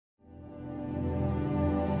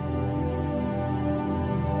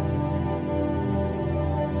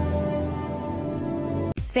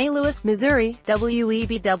St. Louis, Missouri,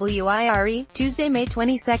 WEBWIRE, Tuesday, May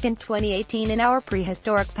 22, 2018. In our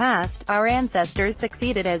prehistoric past, our ancestors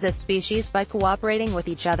succeeded as a species by cooperating with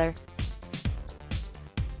each other.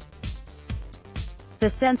 The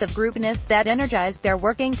sense of groupness that energized their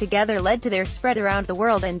working together led to their spread around the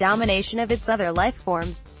world and domination of its other life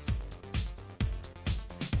forms.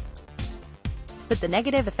 But the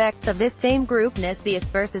negative effects of this same groupness, the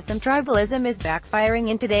spur system tribalism, is backfiring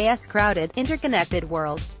in today's crowded, interconnected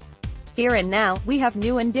world. Here and now, we have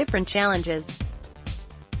new and different challenges.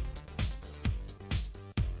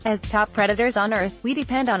 As top predators on Earth, we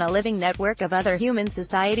depend on a living network of other human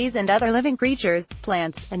societies and other living creatures,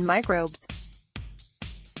 plants, and microbes.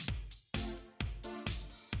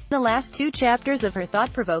 In the last two chapters of her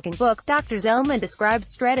thought-provoking book, Dr. Zelman describes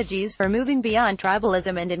strategies for moving beyond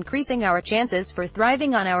tribalism and increasing our chances for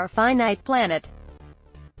thriving on our finite planet.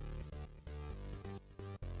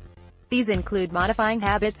 These include modifying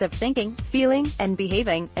habits of thinking, feeling, and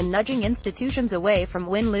behaving, and nudging institutions away from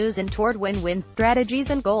win-lose and toward win-win strategies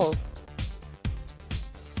and goals.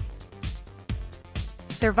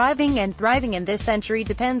 Surviving and thriving in this century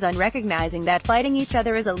depends on recognizing that fighting each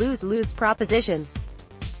other is a lose-lose proposition.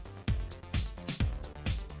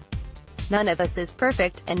 None of us is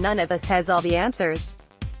perfect, and none of us has all the answers.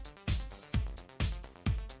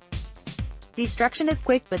 Destruction is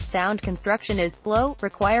quick, but sound construction is slow,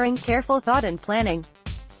 requiring careful thought and planning.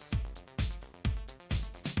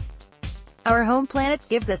 Our home planet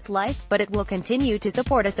gives us life, but it will continue to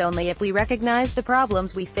support us only if we recognize the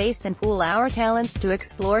problems we face and pool our talents to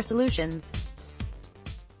explore solutions.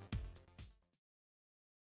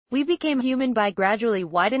 We became human by gradually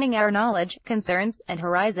widening our knowledge, concerns, and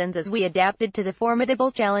horizons as we adapted to the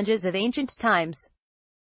formidable challenges of ancient times.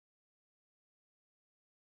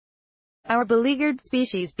 Our beleaguered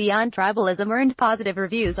species beyond tribalism earned positive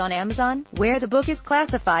reviews on Amazon, where the book is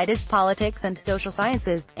classified as politics and social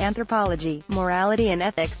sciences, anthropology, morality and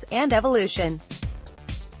ethics, and evolution.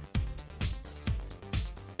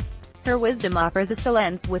 Her wisdom offers us a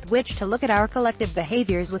lens with which to look at our collective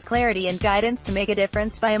behaviors with clarity and guidance to make a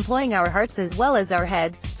difference by employing our hearts as well as our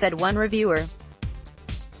heads, said one reviewer.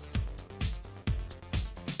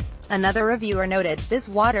 Another reviewer noted, this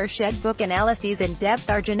watershed book analyses in depth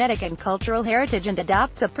our genetic and cultural heritage and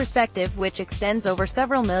adopts a perspective which extends over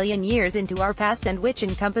several million years into our past and which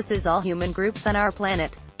encompasses all human groups on our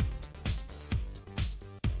planet.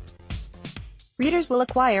 Readers will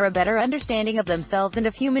acquire a better understanding of themselves and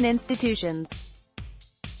of human institutions.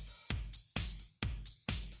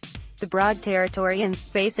 The broad territory in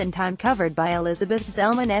space and time covered by Elizabeth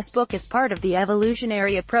Zelman's book is part of the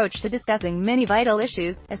evolutionary approach to discussing many vital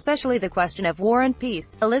issues, especially the question of war and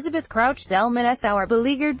peace. Elizabeth Crouch Zelman's Our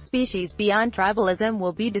Beleaguered Species Beyond Tribalism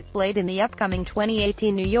will be displayed in the upcoming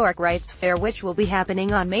 2018 New York Rights Fair, which will be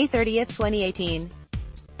happening on May 30, 2018.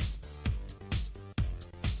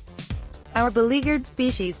 Our Beleaguered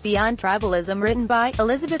Species Beyond Tribalism, written by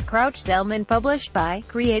Elizabeth Crouch Zelman, published by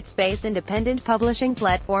CreateSpace Independent Publishing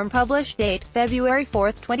Platform. Published date February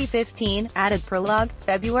 4, 2015. Added prologue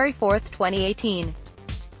February 4, 2018.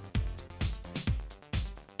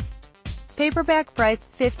 Paperback price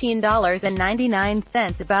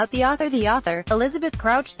 $15.99. About the author. The author, Elizabeth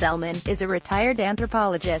Crouch Zelman, is a retired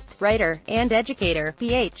anthropologist, writer, and educator,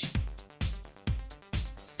 Ph.D.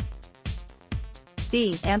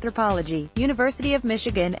 Anthropology, University of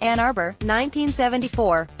Michigan, Ann Arbor,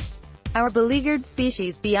 1974. Our Beleaguered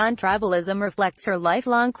Species Beyond Tribalism reflects her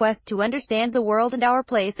lifelong quest to understand the world and our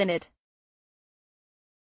place in it.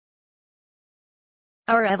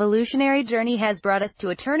 Our evolutionary journey has brought us to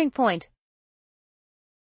a turning point.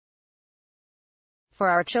 For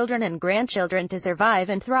our children and grandchildren to survive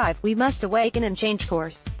and thrive, we must awaken and change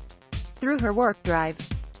course. Through her work Drive,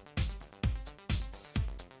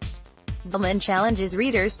 Zelman challenges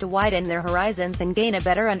readers to widen their horizons and gain a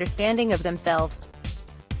better understanding of themselves.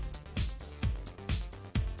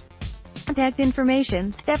 Contact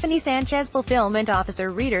information: Stephanie Sanchez, Fulfillment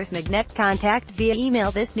Officer, Readers Magnet. Contact via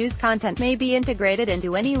email. This news content may be integrated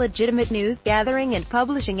into any legitimate news gathering and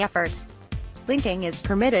publishing effort. Linking is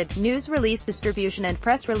permitted. News release distribution and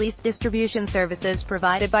press release distribution services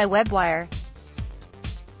provided by WEBWIRE.